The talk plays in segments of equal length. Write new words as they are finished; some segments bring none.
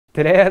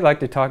Today I'd like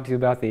to talk to you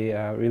about the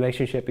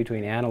relationship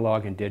between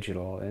analog and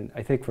digital. And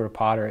I think for a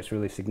potter it's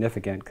really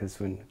significant because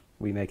when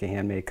we make a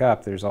handmade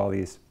cup there's all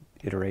these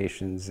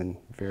iterations and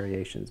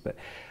variations. But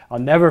I'll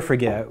never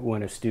forget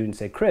when a student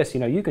said, "Chris,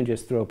 you can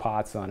just throw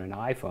pots on an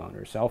iPhone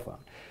or cell phone."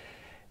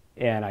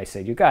 And I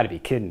said, "You got to be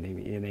kidding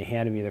me." And they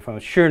handed me their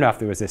phone. Sure enough,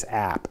 there was this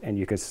app and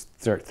you could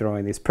start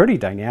throwing these pretty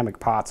dynamic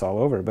pots all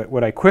over. But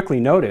what I quickly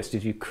noticed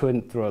is you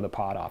couldn't throw the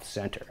pot off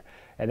center.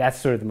 And that's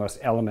sort of the most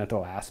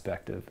elemental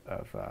aspect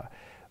of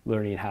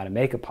learning how to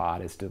make a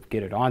pot, is to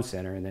get it on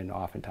center, and then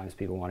oftentimes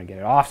people want to get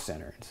it off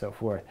center and so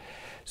forth.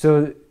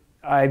 So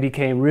I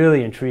became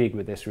really intrigued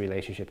with this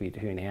relationship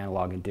between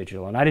analog and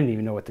digital, and I didn't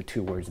even know what the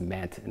two words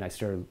meant, and I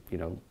started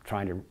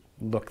trying to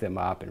look them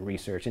up and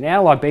research. And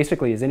analog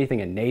basically is anything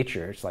in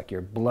nature. It's like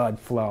your blood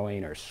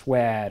flowing or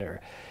sweat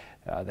or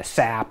the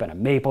sap in a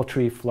maple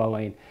tree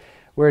flowing,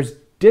 whereas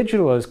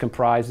digital is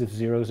comprised of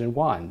zeros and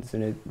ones,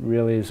 and it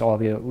really is all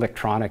the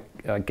electronic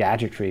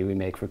gadgetry we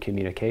make for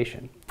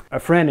communication. A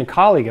friend and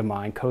colleague of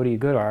mine, Cody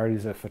Goddard,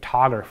 who's a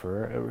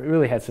photographer,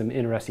 really had some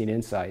interesting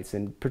insights,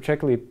 and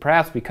particularly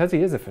perhaps because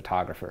he is a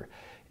photographer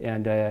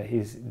and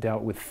he's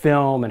dealt with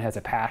film and has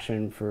a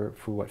passion for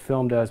what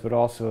film does, but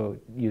also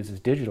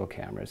uses digital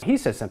cameras. He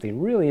said something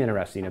really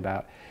interesting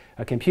about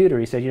a computer.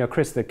 He said,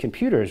 "Chris, the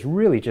computer is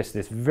really just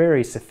this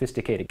very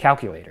sophisticated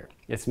calculator.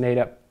 It's made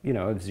up,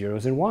 of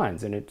zeros and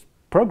ones, and it's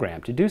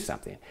programmed to do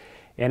something.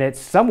 And it's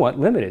somewhat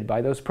limited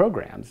by those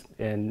programs.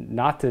 And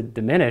not to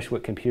diminish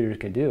what computers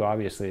can do,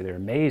 obviously they're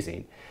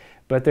amazing,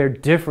 but they're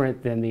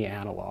different than the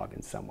analog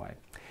in some way."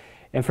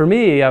 And for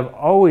me, I've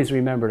always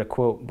remembered a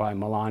quote by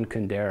Milan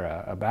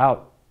Kundera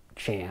about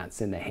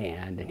chance in the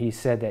hand. And he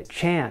said that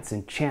chance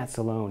and chance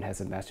alone has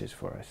a message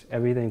for us.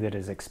 Everything that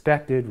is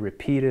expected,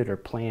 repeated, or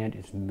planned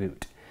is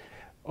moot.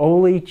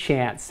 Only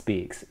chance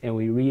speaks, and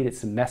we read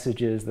its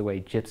messages the way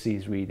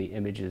gypsies read the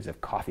images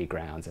of coffee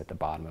grounds at the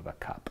bottom of a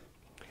cup.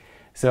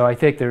 So I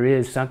think there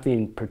is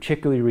something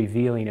particularly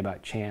revealing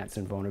about chance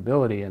and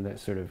vulnerability in that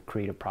sort of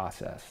creative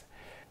process.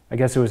 I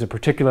guess there was a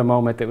particular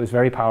moment that was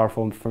very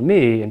powerful for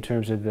me in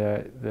terms of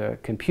the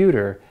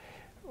computer,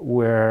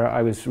 where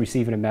I was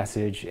receiving a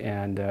message,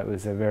 and it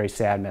was a very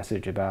sad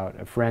message about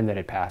a friend that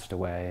had passed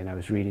away, and I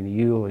was reading the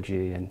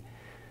eulogy, and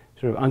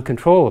sort of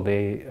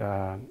uncontrollably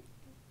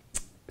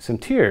some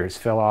tears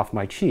fell off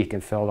my cheek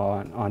and fell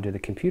onto the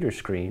computer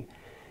screen.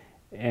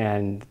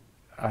 And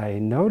I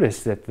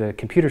noticed that the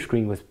computer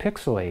screen was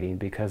pixelating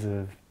because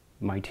of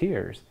my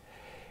tears.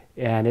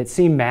 And it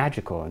seemed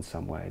magical in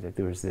some way, that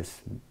there was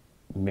this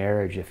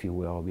marriage, if you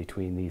will,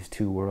 between these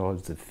two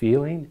worlds of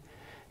feeling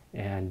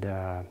and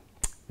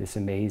this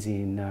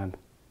amazing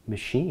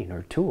machine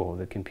or tool,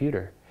 the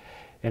computer.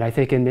 And I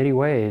think in many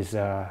ways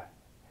it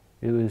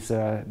was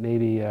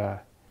maybe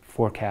a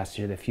forecast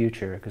to the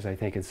future, because I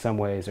think in some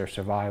ways our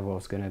survival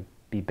is going to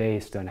be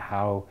based on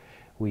how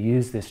we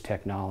use this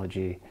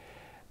technology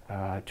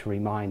to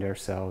remind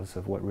ourselves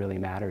of what really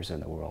matters in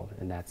the world,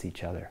 and that's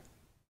each other.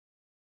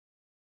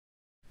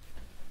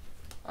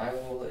 I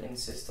will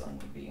insist on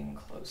being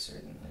closer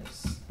than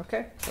this.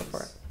 Okay, go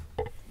for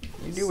it.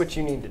 You do what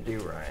you need to do,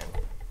 Ryan.